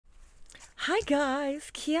Hi guys,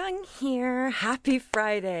 Kyung here. Happy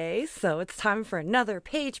Friday. So it's time for another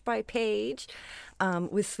page by page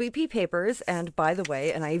with Sweet Pea Papers. And by the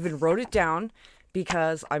way, and I even wrote it down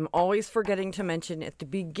because I'm always forgetting to mention at the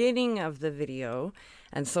beginning of the video.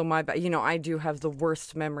 And so I do have the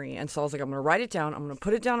worst memory. And so I was like, I'm going to write it down. I'm going to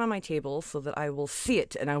put it down on my table so that I will see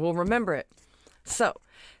it and I will remember it. So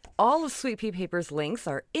all of Sweet Pea Paper's links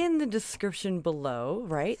are in the description below,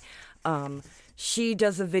 right? She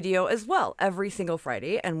does a video as well every single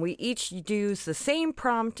Friday, and we each use the same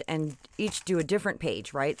prompt and each do a different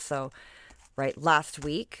page, right? So, right, last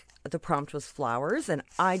week the prompt was flowers, and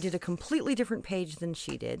I did a completely different page than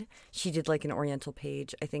she did. She did like an Oriental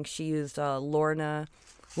page. I think she used Lorna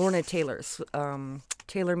Taylor's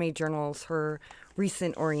Tailor Made Journals, her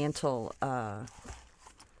recent Oriental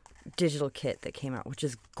digital kit that came out, which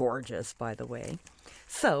is gorgeous, by the way.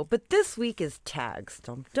 So, but this week is tags.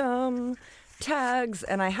 Dum dum. Tags,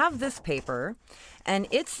 and I have this paper, and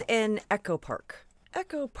it's an Echo Park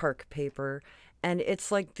paper, and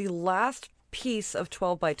it's like the last piece of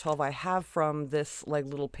 12 by 12 I have from this like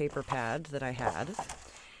little paper pad that I had,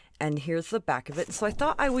 and here's the back of it. So I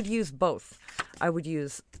thought I would use both. I would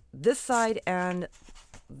use this side and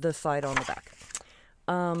the side on the back,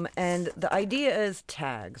 and the idea is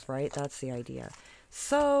tags, right? That's the idea.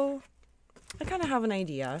 So I kind of have an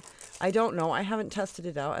idea. I don't know. I haven't tested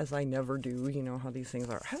it out, as I never do. You know how these things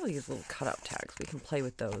are. I have these little cutout tags. We can play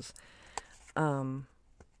with those. But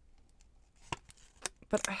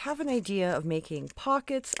I have an idea of making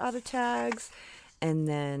pockets out of tags. And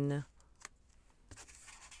then,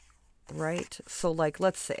 right? So like,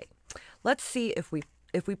 let's see if we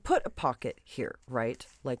put a pocket here, right?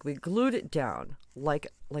 Like we glued it down like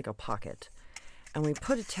a pocket. And we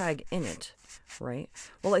put a tag in it, right?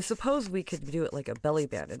 Well, I suppose we could do it like a belly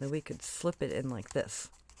band, and then we could slip it in like this,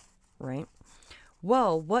 right?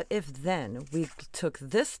 Well, what if then we took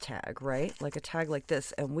this tag, right? Like a tag like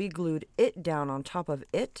this, and we glued it down on top of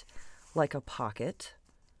it like a pocket,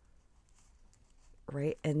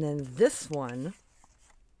 right? And then this one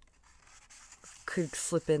could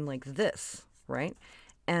slip in like this, right?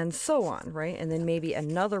 And so on, right? And then maybe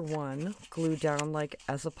another one glued down like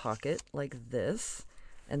as a pocket, like this.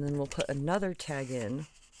 And then we'll put another tag in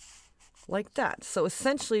like that. So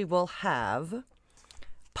essentially we'll have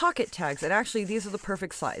pocket tags. And actually these are the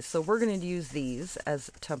perfect size. So we're going to use these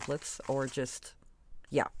as templates, or just,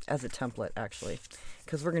 yeah, as a template actually,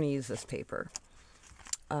 because we're going to use this paper.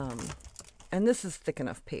 And this is thick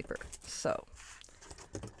enough paper. So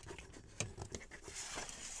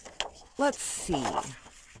let's see.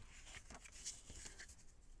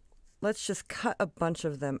 Let's just cut a bunch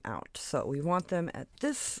of them out. So we want them at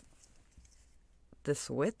this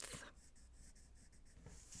width.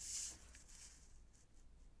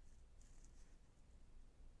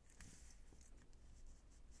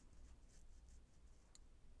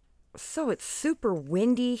 So it's super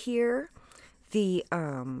windy here. The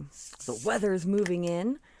weather is moving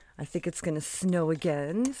in. I think it's going to snow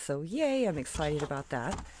again. So yay, I'm excited about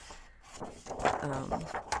that.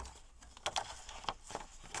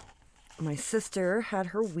 My sister had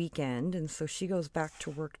her weekend, and so she goes back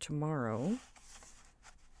to work tomorrow.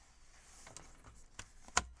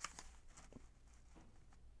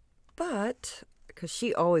 But, because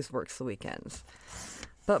she always works the weekends.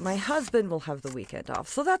 But my husband will have the weekend off.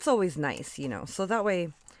 So that's always nice, you know. So that way,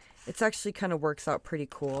 it's actually kind of works out pretty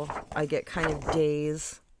cool. I get kind of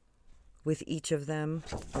days with each of them.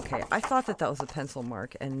 Okay, I thought that was a pencil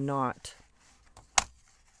mark and not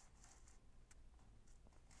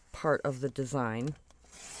part of the design.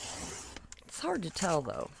 It's hard to tell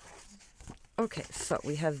though. Okay, so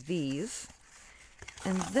we have these,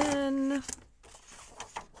 and then,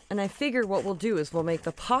 and I figure what we'll do is we'll make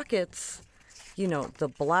the pockets, you know, the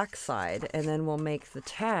black side, and then we'll make the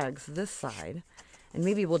tags this side, and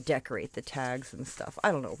maybe we'll decorate the tags and stuff.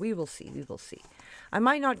 I don't know. We will see. We will see. I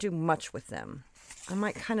might not do much with them. I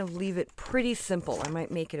might kind of leave it pretty simple. I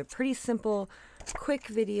might make it a pretty simple, quick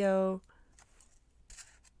video.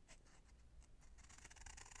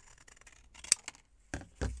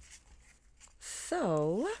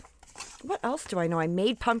 So, what else do I know? I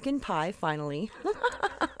made pumpkin pie, finally.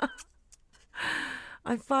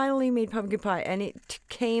 I finally made pumpkin pie, and it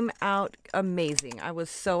came out amazing. I was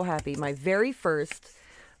so happy. My very first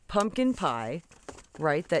pumpkin pie,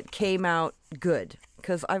 right, that came out good.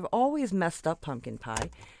 Because I've always messed up pumpkin pie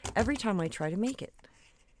every time I try to make it.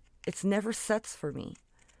 It's never sets for me.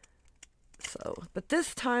 So, but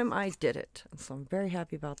this time I did it. And so I'm very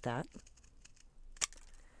happy about that.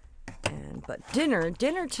 But dinner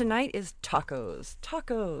tonight is tacos.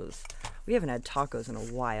 We haven't had tacos in a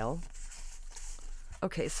while.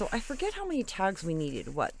 Okay, so I forget how many tags we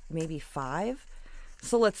needed. What, maybe 5?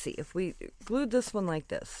 So let's see. If we glued this one like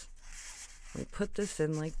this, we put this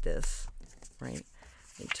in like this, right?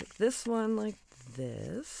 We took this one like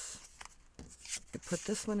this. We put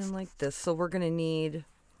this one in like this. So we're going to need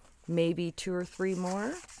maybe 2 or 3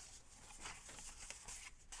 more.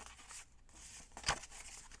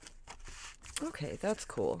 Okay, that's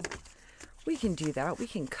cool. We can do that. We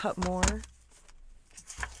can cut more.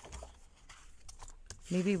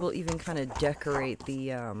 Maybe we'll even kind of decorate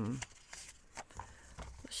the,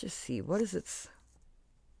 let's just see, what is its,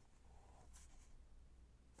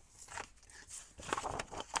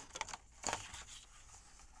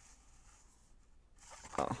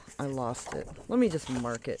 oh, I lost it. Let me just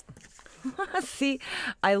mark it. See,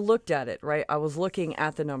 I looked at it, right? I was looking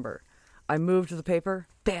at the number. I moved the paper,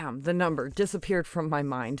 bam, the number disappeared from my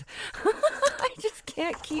mind. I just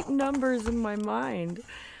can't keep numbers in my mind.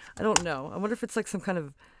 I don't know. I wonder if it's like some kind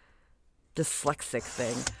of dyslexic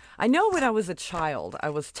thing. I know when I was a child, I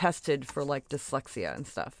was tested for like dyslexia and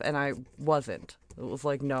stuff, and I wasn't. It was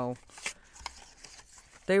like, no.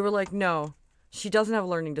 They were like, no, she doesn't have a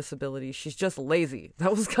learning disability. She's just lazy.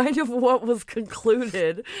 That was kind of what was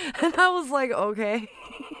concluded. And I was like, okay.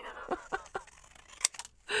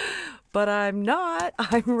 But I'm not.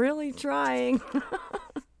 I'm really trying.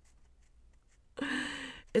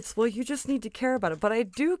 It's, well, you just need to care about it. But I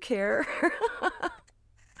do care.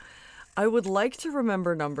 I would like to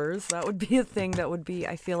remember numbers. That would be a thing that would be,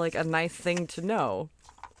 I feel like, a nice thing to know.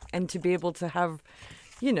 And to be able to have,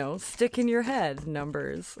 you know, stick in your head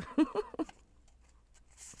numbers.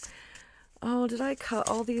 Oh, did I cut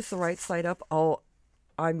all these the right side up? Oh,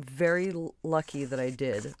 I'm very lucky that I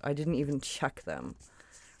did. I didn't even check them.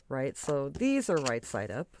 Right? So these are right side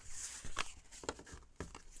up.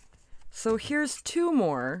 So here's 2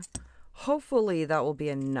 more. Hopefully that will be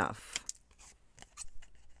enough.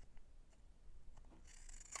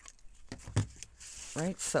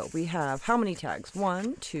 Right? So we have how many tags?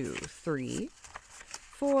 1, 2, 3,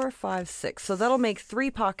 4, 5, 6. So that'll make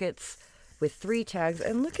 3 pockets with 3 tags.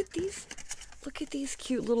 And look at these. Look at these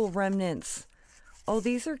cute little remnants. Oh,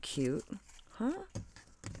 these are cute. Huh?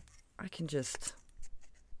 We can just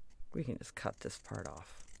cut this part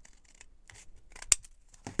off.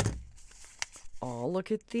 Oh,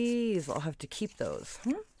 look at these. I'll have to keep those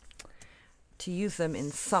to use them in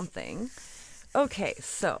something. Okay,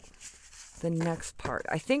 so the next part.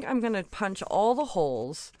 I think I'm going to punch all the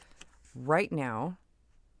holes right now,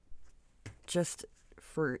 just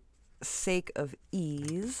for sake of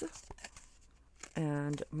ease.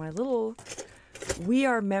 And my little We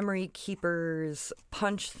Are Memory Keepers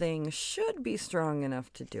punch thing should be strong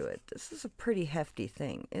enough to do it. This is a pretty hefty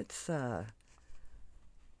thing. It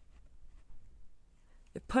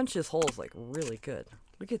punches holes like really good.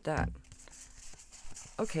 Look at that.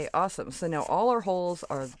 Okay, awesome. So now all our holes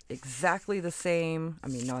are exactly the same. I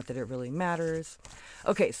mean, not that it really matters.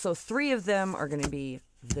 Okay, so 3 of them are going to be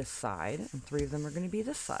this side, and 3 of them are going to be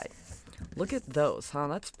this side. Look at those, huh?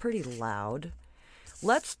 That's pretty loud.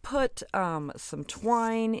 Let's put some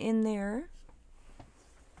twine in there.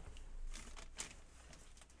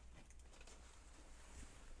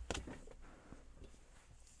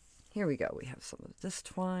 Here we go. We have some of this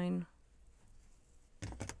twine.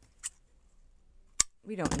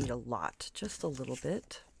 We don't need a lot, just a little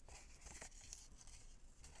bit.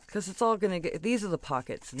 Because it's all going to get, these are the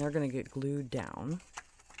pockets, and they're going to get glued down.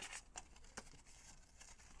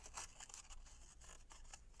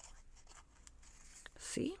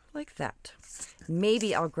 See, like that.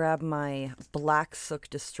 Maybe I'll grab my Black Sook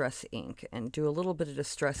Distress ink and do a little bit of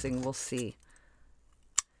distressing. We'll see.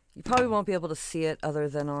 You probably won't be able to see it other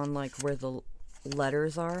than on like where the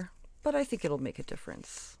letters are, but I think it'll make a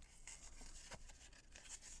difference.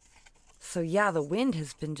 So yeah, the wind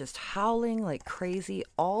has been just howling like crazy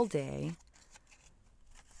all day.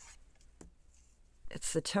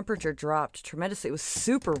 The temperature dropped tremendously. It was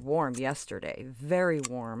super warm yesterday, very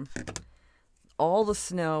warm. All the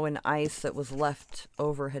snow and ice that was left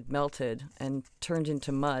over had melted and turned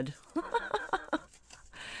into mud.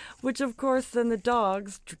 Which, of course, then the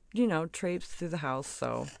dogs, you know, traipse through the house.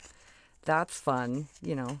 So that's fun.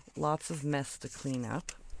 You know, lots of mess to clean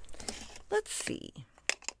up. Let's see.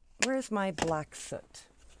 Where's my black soot?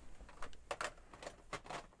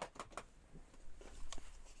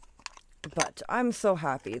 But I'm so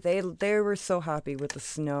happy. They were so happy with the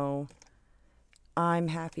snow. I'm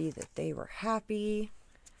happy that they were happy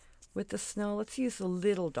with the snow. Let's use the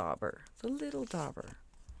little dauber. The little dauber.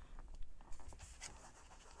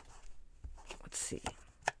 Let's see.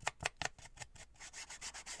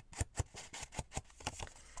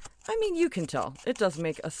 I mean, you can tell. It does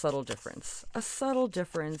make a subtle difference. A subtle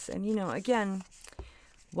difference. And, you know, again,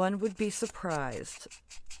 one would be surprised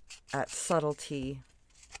at subtlety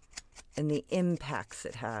and the impacts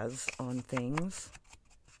it has on things.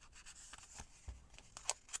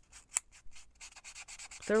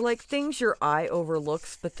 They're like things your eye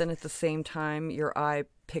overlooks, but then at the same time, your eye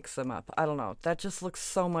picks them up. I don't know. That just looks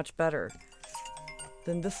so much better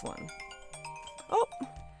than this one. Oh,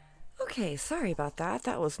 okay. Sorry about that.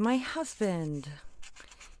 That was my husband.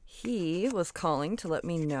 He was calling to let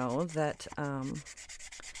me know that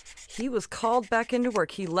he was called back into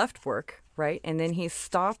work. He left work, right? And then he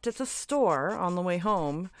stopped at the store on the way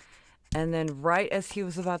home. And then right as he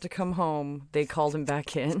was about to come home, they called him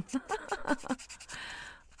back in.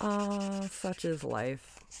 Oh, such is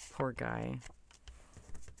life. Poor guy.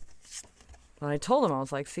 And I told him, I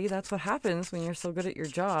was like, see, that's what happens when you're so good at your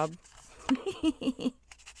job.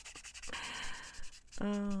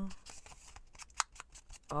 Oh.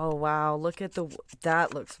 Oh, wow. Look at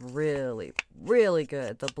that looks really, really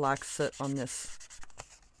good. The black soot on this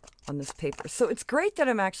paper. So it's great that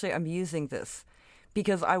I'm using this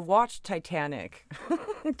because I watched Titanic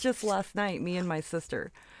just last night, me and my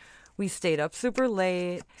sister. We stayed up super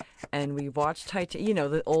late and we watched Titanic, you know,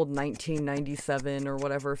 the old 1997 or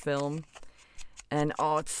whatever film. And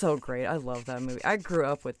oh, it's so great. I love that movie. I grew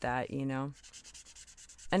up with that, you know.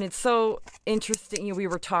 And it's so interesting. You know, we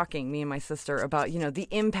were talking, me and my sister, about, you know, the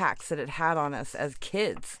impacts that it had on us as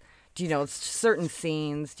kids. Do you know, certain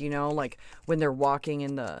scenes, do you know, like when they're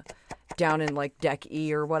walking down in like deck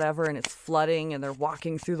E or whatever, and it's flooding and they're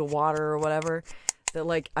walking through the water or whatever. That,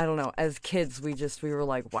 like, I don't know, as kids, we were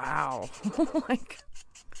like, wow. Like,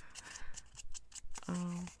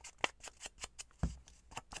 oh.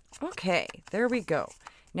 Okay, there we go.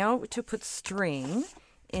 Now to put string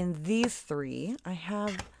in these three, I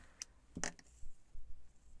have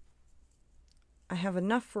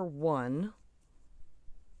enough for one.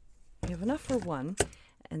 I have enough for one,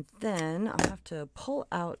 and then I'll have to pull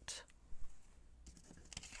out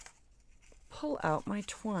my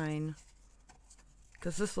twine,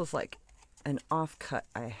 because this was like an offcut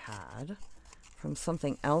I had from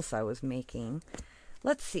something else I was making.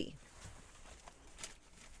 Let's see.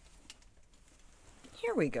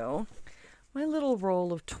 Here we go. My little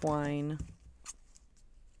roll of twine.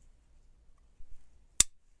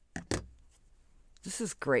 This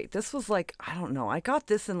is great. This was like, I don't know, I got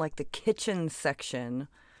this in like the kitchen section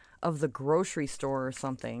of the grocery store or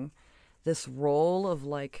something. This roll of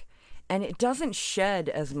like, and it doesn't shed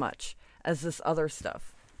as much as this other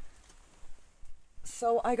stuff.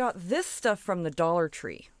 So I got this stuff from the Dollar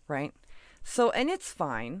Tree, right? So, and it's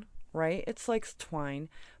fine, right? It's like twine,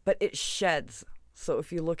 but it sheds. So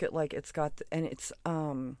if you look at like, it's got, and it's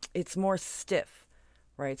more stiff,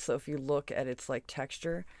 right? So if you look at its like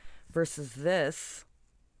texture versus this,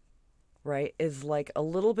 right, is like a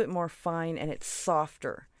little bit more fine and it's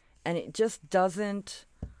softer and it just doesn't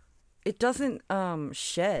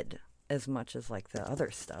shed as much as like the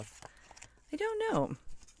other stuff. I don't know.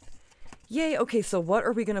 Yay. Okay. So what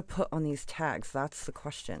are we going to put on these tags? That's the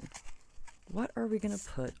question. What are we going to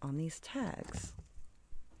put on these tags?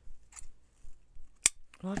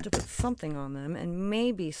 We'll have to put something on them and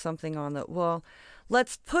maybe something on the, well,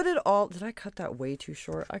 let's put it all. Did I cut that way too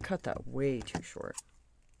short? I cut that way too short.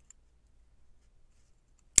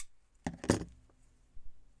 I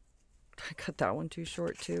cut that one too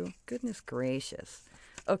short too. Goodness gracious.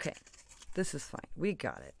 Okay. This is fine. We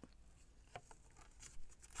got it.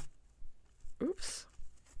 Oops.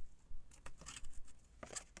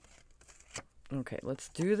 Okay, let's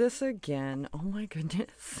do this again. Oh my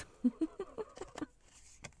goodness.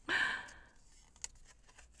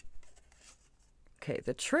 Okay,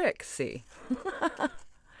 the trick, see,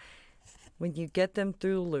 when you get them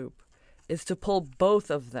through the loop, is to pull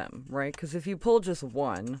both of them, right? Because if you pull just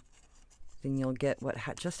one, then you'll get what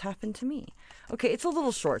just happened to me. Okay, it's a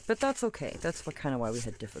little short, but that's okay. That's kind of why we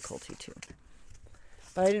had difficulty too.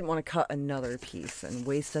 But I didn't want to cut another piece and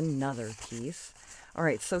waste another piece. All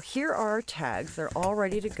right, so here are our tags. They're all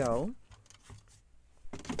ready to go.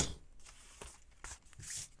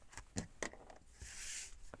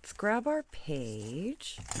 Let's grab our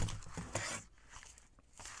page.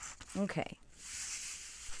 Okay.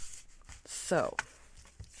 So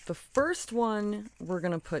the first one we're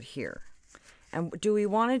going to put here. And do we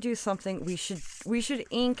want to do something? We should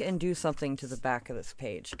ink and do something to the back of this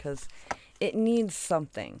page because it needs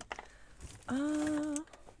something.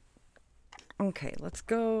 Okay, let's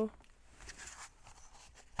go.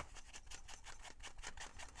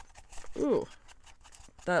 Ooh,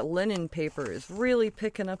 that linen paper is really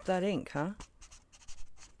picking up that ink, huh?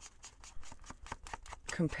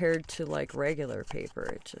 compared to like regular paper.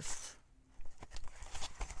 It just,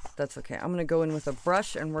 that's okay. I'm going to go in with a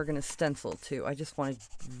brush and we're going to stencil too. I just want to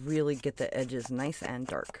really get the edges nice and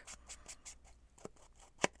dark.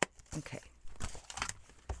 Okay.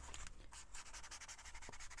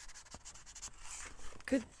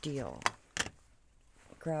 Good deal.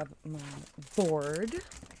 Grab my board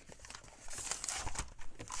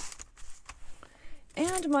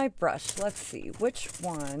and my brush. Let's see, which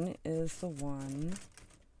one is the one?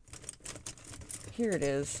 Here it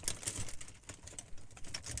is.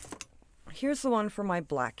 Here's the one for my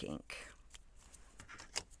black ink.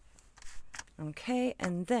 Okay,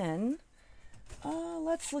 and then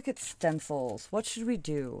let's look at stencils. What should we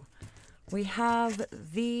do? We have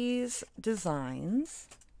these designs.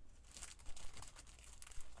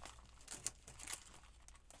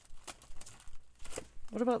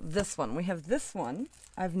 What about this one? We have this one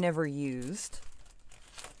I've never used.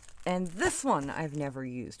 And this one I've never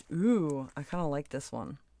used. Ooh, I kind of like this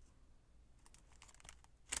one.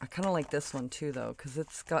 I kind of like this one too, though, because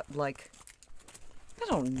it's got like, I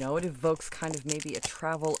don't know, it evokes kind of maybe a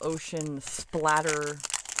travel ocean splatter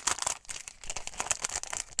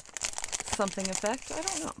something effect. I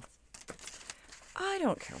don't know. I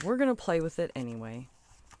don't care. We're going to play with it anyway.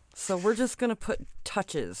 So we're just going to put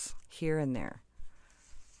touches here and there.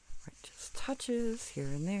 Right, just touches here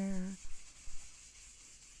and there.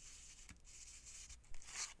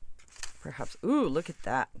 Perhaps, ooh, look at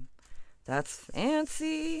that. That's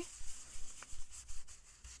fancy.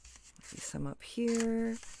 See some up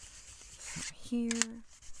here, some here.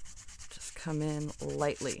 Just come in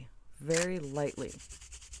lightly, very lightly.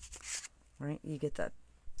 Right, you get that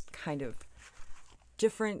kind of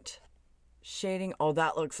different shading. Oh,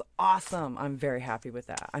 that looks awesome. I'm very happy with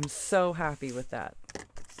that. I'm so happy with that.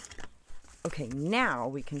 Okay, now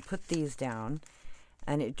we can put these down,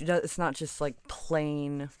 and it's not just like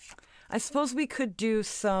plain. I suppose we could do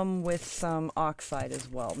some with some oxide as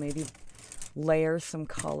well. Maybe layer some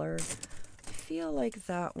color. I feel like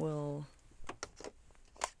that will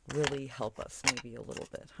really help us maybe a little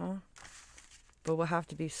bit, huh? But we'll have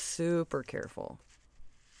to be super careful.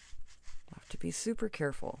 We'll have to be super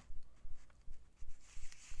careful.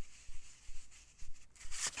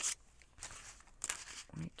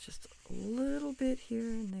 Right, just a little bit here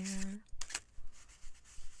and there.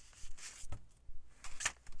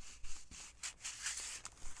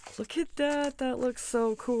 Look at that. That looks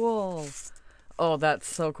so cool. Oh, that's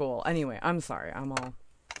so cool. Anyway, I'm sorry. I'm all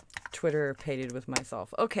Twitter-pated with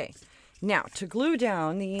myself. Okay, now to glue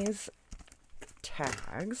down these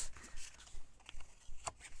tags,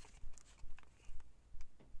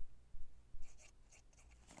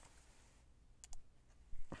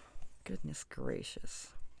 goodness gracious.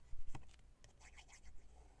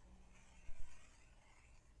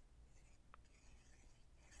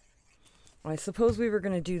 I suppose we were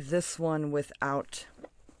going to do this one without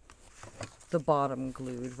the bottom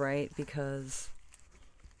glued, right? Because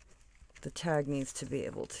the tag needs to be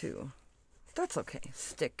able to, that's okay,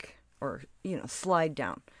 stick or, you know, slide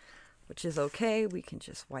down, which is okay. We can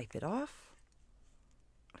just wipe it off.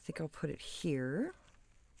 I think I'll put it here.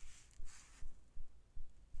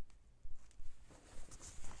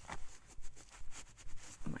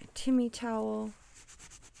 My Timmy towel,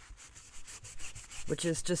 which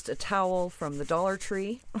is just a towel from the Dollar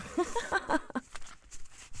Tree.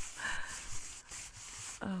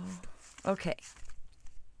 Oh, okay.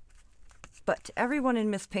 But everyone in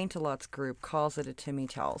Miss Paint-A-Lot's group calls it a Timmy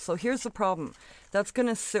towel. So here's the problem. That's going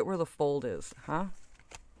to sit where the fold is, huh?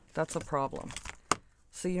 That's a problem.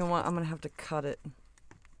 So you know what? I'm going to have to cut it.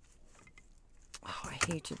 Oh, I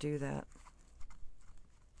hate to do that.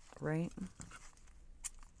 Right?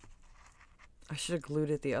 I should have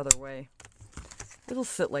glued it the other way. It'll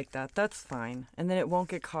sit like that. That's fine. And then it won't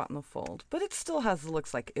get caught in the fold. But it still has,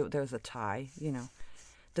 looks like there's a tie, you know.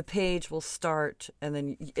 The page will start and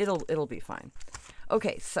then it'll be fine.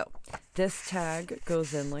 Okay, so this tag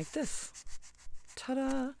goes in like this.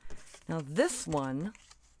 Ta-da! Now this one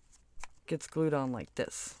gets glued on like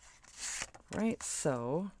this. Right?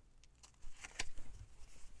 So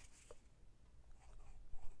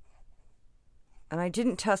and I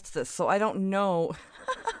didn't test this, so I don't know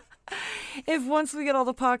if once we get all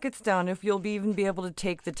the pockets down, if you'll even be able to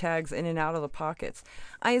take the tags in and out of the pockets.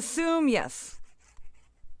 I assume yes.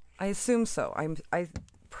 I assume so. I'm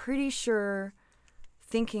pretty sure,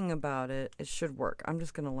 thinking about it, it should work. I'm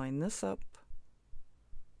just going to line this up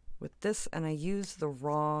with this, and I used the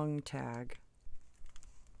wrong tag.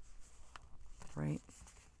 Right?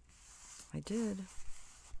 I did.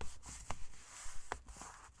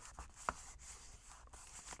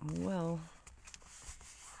 Oh, well.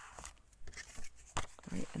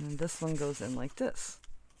 Right, and then this one goes in like this.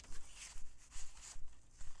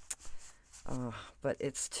 But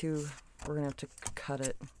it's too, we're gonna have to cut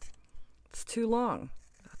it. It's too long.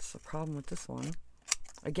 That's the problem with this one.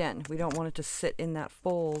 Again, we don't want it to sit in that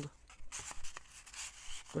fold.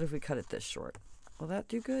 What if we cut it this short? Will that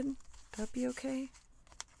do good? That be okay?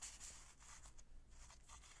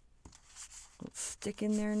 Let's stick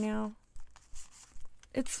in there now.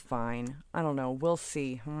 It's fine. I don't know. We'll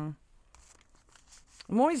see, huh?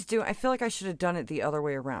 I'm always doing, I feel like I should have done it the other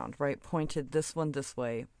way around, right? Pointed this one this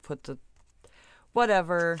way, put the,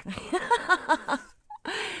 whatever.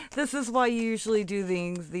 This is why you usually do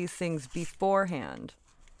these things beforehand.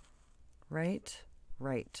 Right?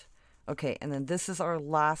 Right. Okay, and then this is our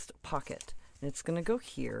last pocket. And it's going to go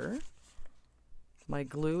here. My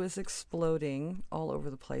glue is exploding all over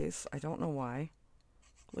the place. I don't know why.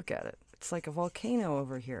 Look at it. It's like a volcano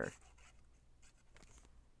over here.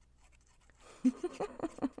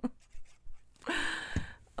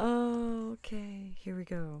 Okay, here we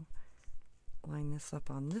go. Line this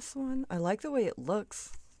up on this one. I like the way it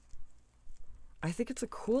looks. I think it's a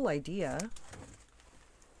cool idea.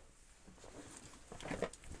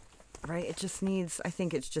 Right? It just needs, I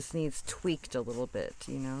think it just needs tweaked a little bit,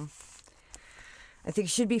 you know? I think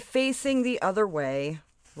it should be facing the other way,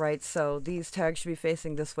 right? So these tags should be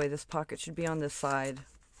facing this way. This pocket should be on this side.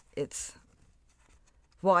 It's,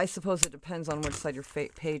 well, I suppose it depends on which side your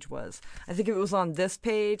page was. I think if it was on this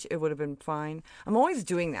page, it would have been fine. I'm always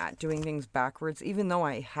doing that, doing things backwards, even though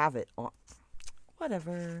I have it on.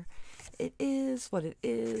 Whatever. It is what it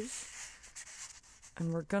is.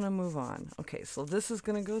 And we're going to move on. Okay, so this is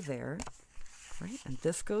going to go there, right? And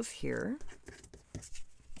this goes here.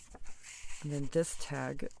 And then this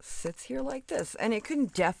tag sits here like this. And it can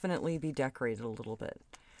definitely be decorated a little bit,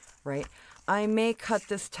 right? I may cut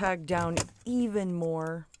this tag down even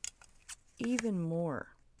more. Even more.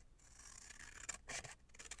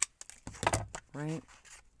 Right?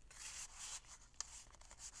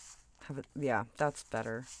 Have it, yeah, that's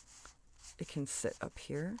better. It can sit up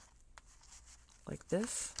here like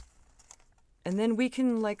this. And then we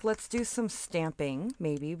can, like, let's do some stamping,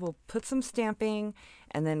 maybe. We'll put some stamping,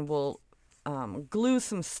 and then we'll glue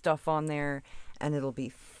some stuff on there, and it'll be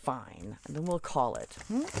fine. And then we'll call it.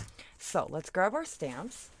 So let's grab our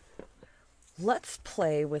stamps. Let's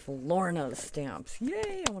play with Lorna's stamps.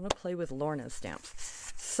 Yay, I want to play with Lorna's stamps.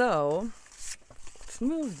 So let's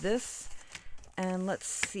move this, and let's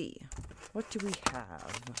see. What do we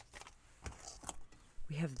have?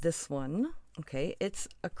 We have this one. Okay, it's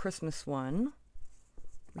a Christmas one.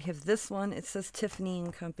 We have this one. It says Tiffany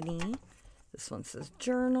and Company. This one says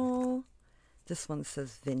Journal. This one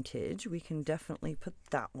says Vintage. We can definitely put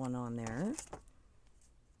that one on there.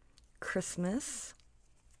 Christmas.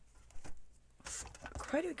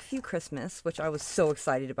 Quite a few Christmas, which I was so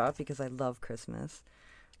excited about because I love Christmas.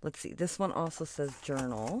 Let's see. This one also says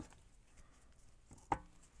Journal.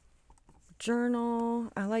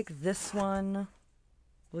 Journal. I like this one.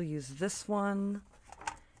 We'll use this one.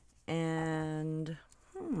 And,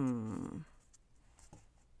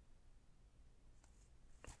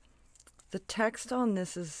 the text on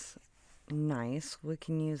this is nice. We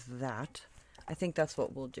can use that. I think that's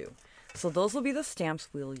what we'll do. So those will be the stamps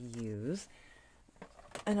we'll use.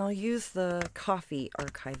 And I'll use the coffee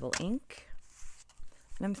archival ink.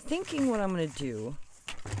 And I'm thinking what I'm going to do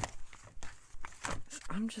is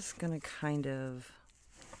I'm just going to kind of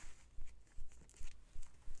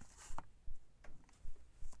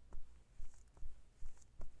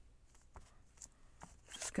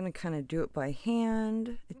going to kind of do it by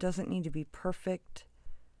hand. It doesn't need to be perfect.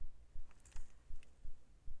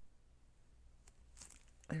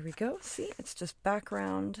 There we go. See, it's just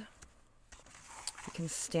background. We can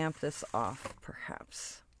stamp this off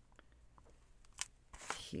perhaps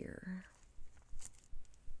here.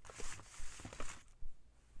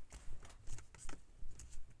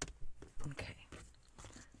 Okay.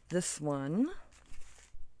 This one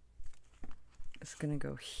is going to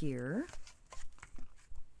go here.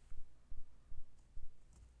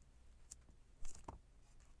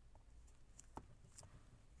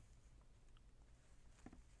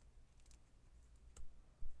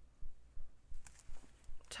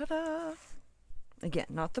 Ta-da! Again,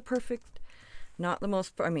 not the perfect, not the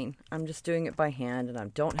most, I mean, I'm just doing it by hand and I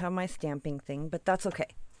don't have my stamping thing, but that's okay.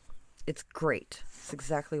 It's great. It's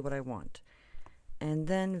exactly what I want. And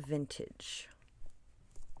then Vintage.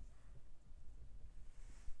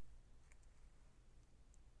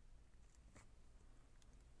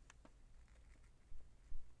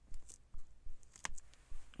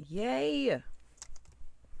 Yay!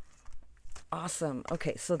 Awesome.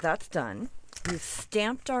 Okay, so that's done. We've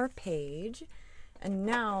stamped our page, And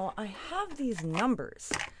now I have these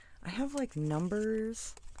numbers. I have like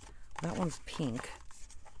numbers. That one's pink.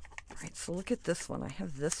 All right, so look at this one. I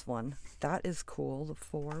have this one. That is cool, the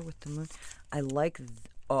 4 with the moon. I like,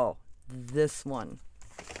 oh, this one.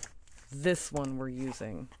 This one we're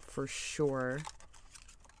using for sure.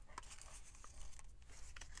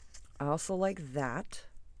 I also like that,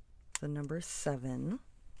 the number 7.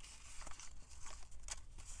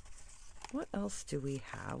 What else do we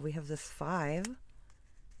have? We have this 5.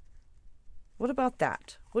 What about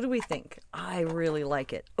that? What do we think? I really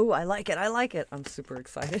like it. Oh, I like it. I like it. I'm super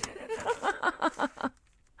excited.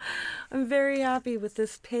 I'm very happy with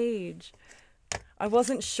this page. I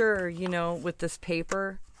wasn't sure, you know, with this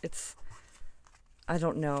paper. I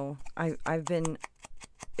don't know.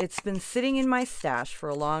 It's been sitting in my stash for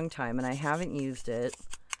a long time and I haven't used it.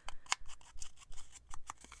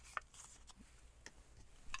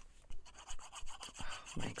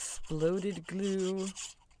 My exploded glue.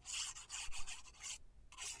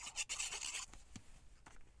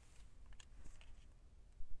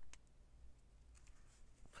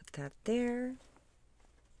 Put that there.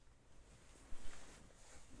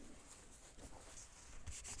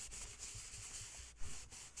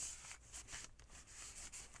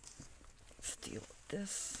 Let's deal with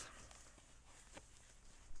this.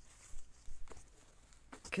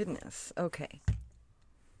 Goodness. Okay.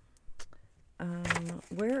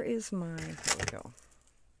 Where is my, here we go.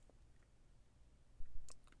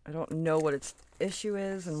 I don't know what its issue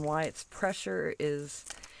is and why its pressure is,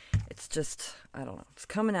 it's just, I don't know, it's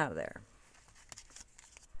coming out of there.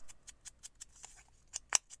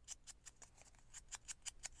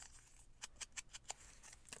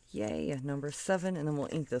 Yay, number 7, and then we'll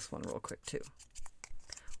ink this one real quick too.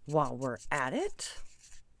 While we're at it.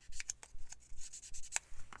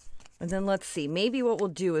 And then let's see, maybe what we'll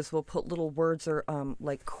do is we'll put little words or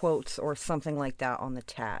like quotes or something like that on the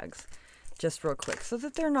tags. Just real quick, so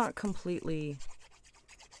that they're not completely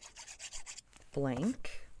blank.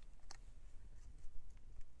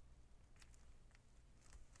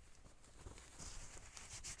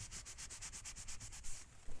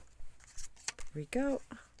 There we go.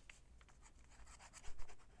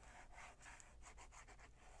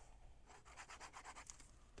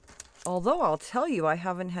 Although I'll tell you, I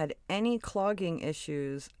haven't had any clogging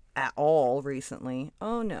issues at all recently.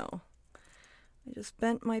 Oh no. I just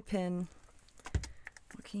bent my pin.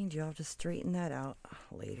 What can you do? I'll just straighten that out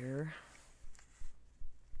later.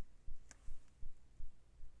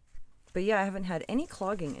 But yeah, I haven't had any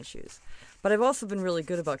clogging issues. But I've also been really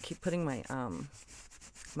good about keep putting my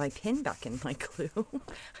my pin back in my glue.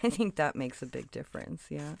 I think that makes a big difference,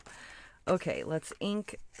 yeah. Okay, let's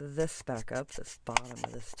ink this back up, this bottom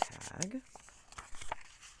of this tag.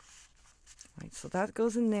 Right, so that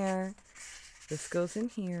goes in there. This goes in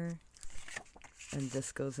here. And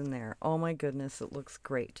this goes in there. Oh my goodness, it looks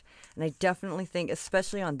great. And I definitely think,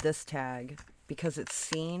 especially on this tag, because it's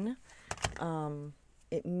seen,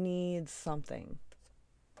 it needs something.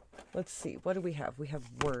 Let's see, what do we have? We have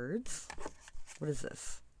words. What is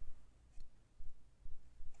this?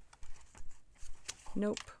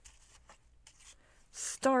 Nope.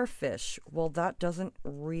 Starfish. Well, that doesn't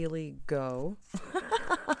really go.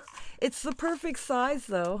 It's the perfect size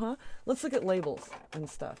though, huh? Let's look at labels and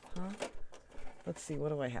stuff, huh? Let's see, what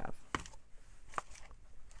do I have?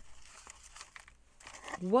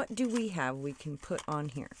 What do we have we can put on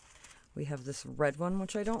here? We have this red one,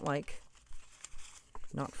 which I don't like.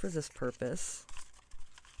 Not for this purpose.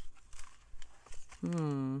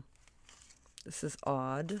 This is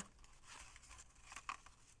odd.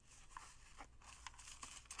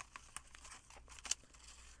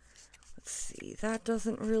 Let's see, that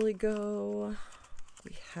doesn't really go.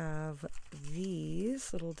 We have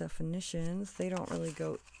these little definitions. They don't really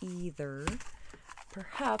go either.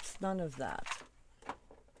 Perhaps none of that.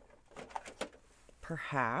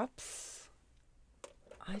 Perhaps.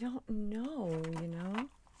 I don't know, you know.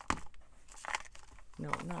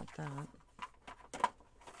 No, not that.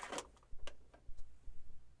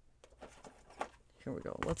 Here we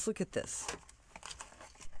go. Let's look at this.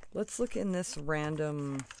 Let's look in this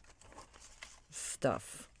random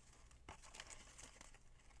stuff.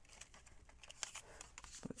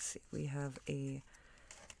 Let's see. We have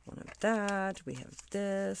one of that. We have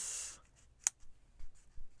this.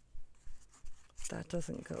 That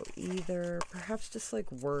doesn't go either. Perhaps just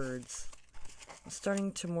like words. I'm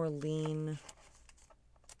starting to more lean.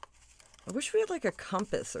 I wish we had like a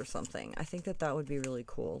compass or something. I think that would be really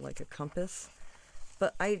cool, like a compass.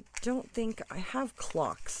 But I don't think I have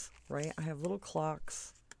clocks, right? I have little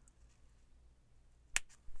clocks.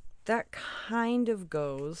 That kind of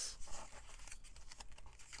goes.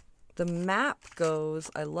 The map goes,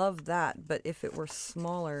 I love that, but if it were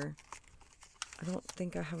smaller, I don't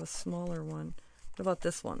think I have a smaller one. What about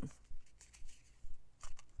this one?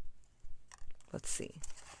 Let's see.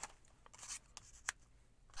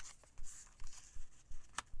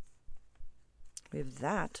 We have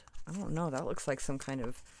that. I don't know. That looks like some kind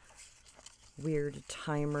of weird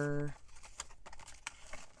timer.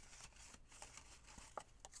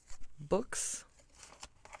 Books.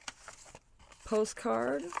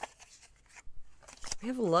 Postcard. We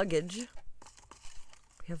have luggage.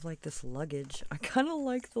 We have like this luggage. I kind of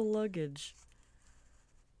like the luggage.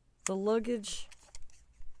 The luggage.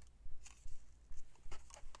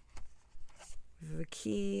 We have a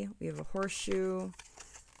key. We have a horseshoe.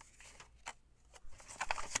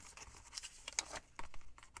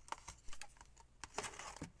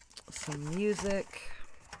 Some music.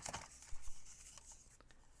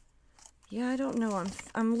 Yeah, I don't know.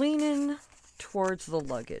 I'm leaning towards the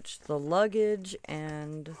luggage. The luggage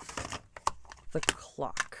and the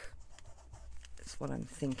clock is what I'm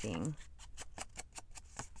thinking.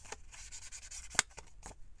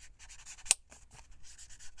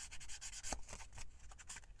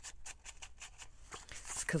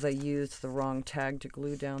 It's because I used the wrong tag to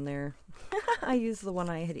glue down there. I used the one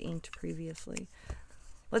I had inked previously.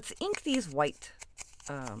 Let's ink these white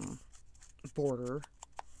border.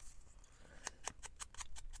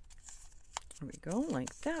 There we go,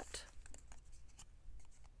 like that.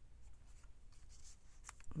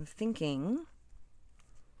 I'm thinking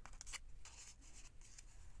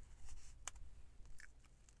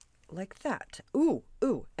like that. Ooh,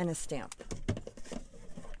 ooh, and a stamp.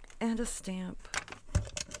 And a stamp.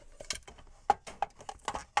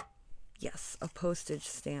 Yes, a postage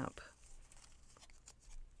stamp.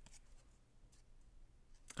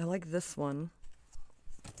 I like this one.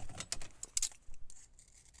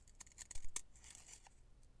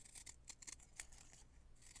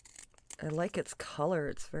 I like its color.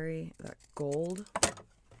 It's very, that gold.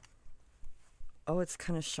 Oh, it's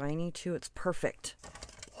kind of shiny too. It's perfect.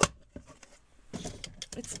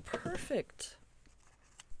 It's perfect.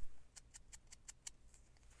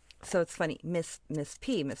 So it's funny. Miss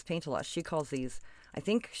Paint-A-Lot, she calls these, I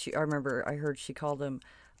heard she called them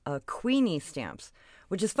Queenie stamps,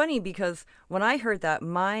 which is funny because when I heard that,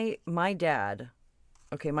 my dad,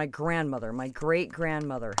 okay, my grandmother, my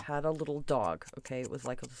great-grandmother had a little dog, okay? It was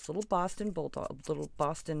like this little Boston Bulldog, little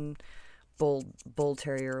Boston Bull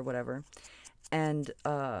Terrier or whatever. And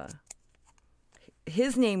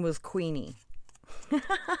his name was Queenie.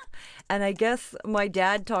 And I guess my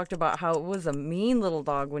dad talked about how it was a mean little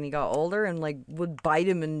dog when he got older and like would bite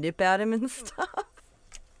him and nip at him and stuff.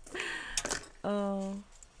 Oh,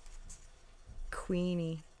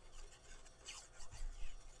 Queenie.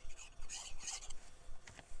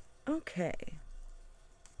 Okay.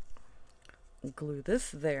 Glue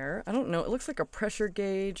this there. I don't know. It looks like a pressure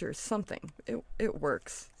gauge or something. It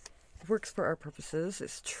works. It works for our purposes.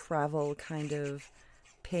 It's travel kind of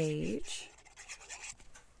page.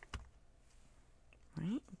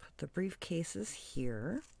 Right. Put the briefcases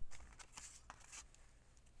here.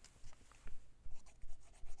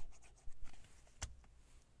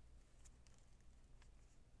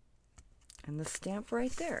 And the stamp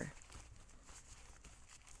right there.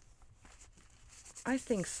 I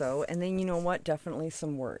think so. And then you know what? Definitely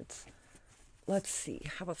some words. Let's see.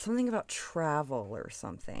 How about something about travel or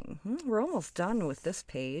something? We're almost done with this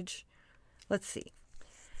page. Let's see.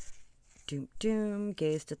 Doom doom,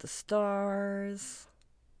 gazed at the stars.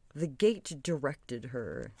 The gate directed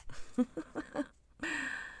her.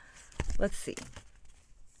 Let's see.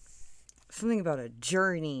 Something about a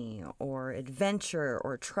journey or adventure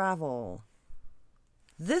or travel.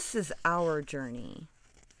 This is our journey.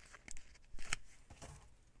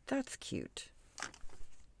 That's cute.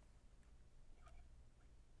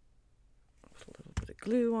 Put a little bit of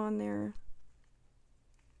glue on there.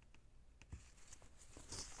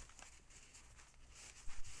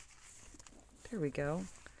 There we go.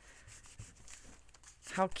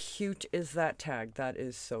 How cute is that tag? That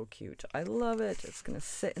is so cute. I love it. It's going to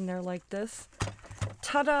sit in there like this.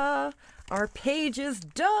 Ta-da! Our page is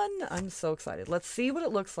done. I'm so excited. Let's see what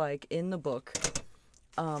it looks like in the book.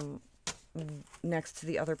 Next to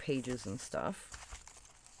the other pages and stuff.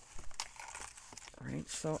 All right,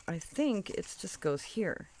 so I think it just goes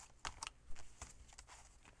here.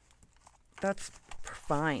 That's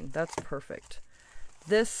fine. That's perfect.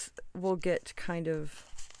 This will get kind of,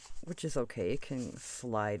 which is okay. It can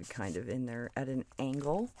slide kind of in there at an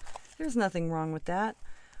angle. There's nothing wrong with that.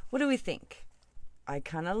 What do we think? I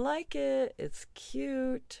kind of like it. It's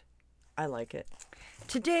cute. I like it.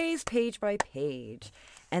 Today's page by page.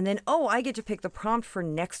 And then, oh, I get to pick the prompt for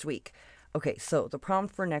next week. Okay, so the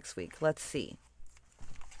prompt for next week. Let's see.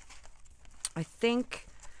 I think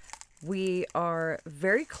we are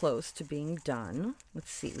very close to being done.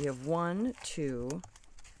 Let's see. We have 1, 2,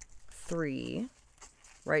 3.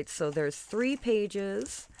 Right, so there's 3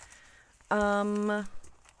 pages. I'm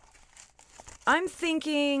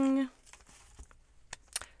thinking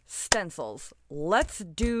stencils. Let's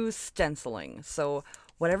do stenciling. So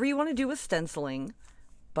whatever you want to do with stenciling,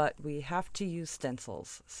 but we have to use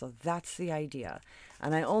stencils. So that's the idea.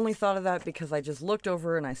 And I only thought of that because I just looked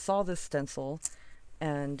over and I saw this stencil.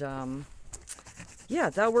 And yeah,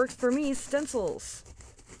 that works for me, stencils.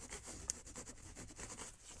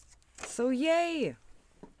 So yay!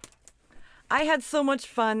 I had so much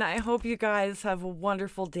fun. I hope you guys have a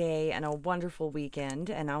wonderful day and a wonderful weekend,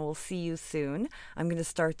 and I will see you soon. I'm going to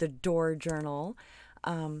start the door journal.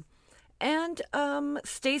 And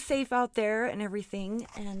stay safe out there and everything,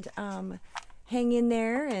 and hang in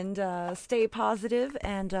there and stay positive,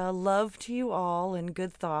 and love to you all and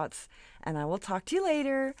good thoughts. And I will talk to you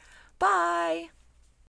later. Bye.